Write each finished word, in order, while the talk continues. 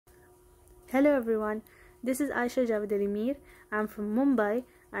Hello everyone, this is Aisha Javed. I'm from Mumbai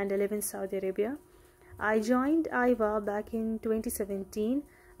and I live in Saudi Arabia. I joined IIVA back in 2017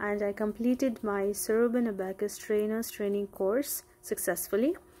 and I completed my Cerebral Abacus Trainers Training course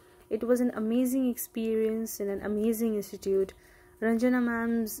successfully. It was an amazing experience in an amazing institute. Ranjana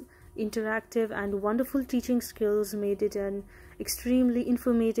ma'am's interactive and wonderful teaching skills made it an extremely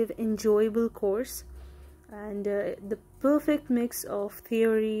informative, enjoyable course. And the perfect mix of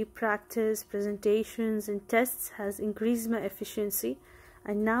theory, practice, presentations and tests has increased my efficiency,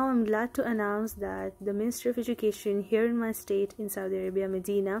 and now I'm glad to announce that the Ministry of Education here in my state in Saudi Arabia,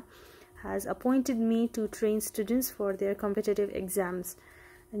 Medina, has appointed me to train students for their competitive exams.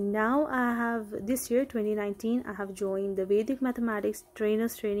 And now I have, this year 2019, I have joined the Vedic Mathematics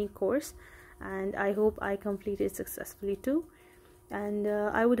Trainers Training course, and I hope I complete it successfully too. And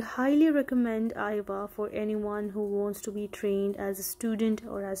I would highly recommend IIVA for anyone who wants to be trained as a student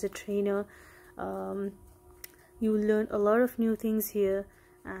or as a trainer. You will learn a lot of new things here,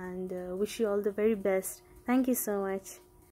 and wish you all the very best. Thank you so much.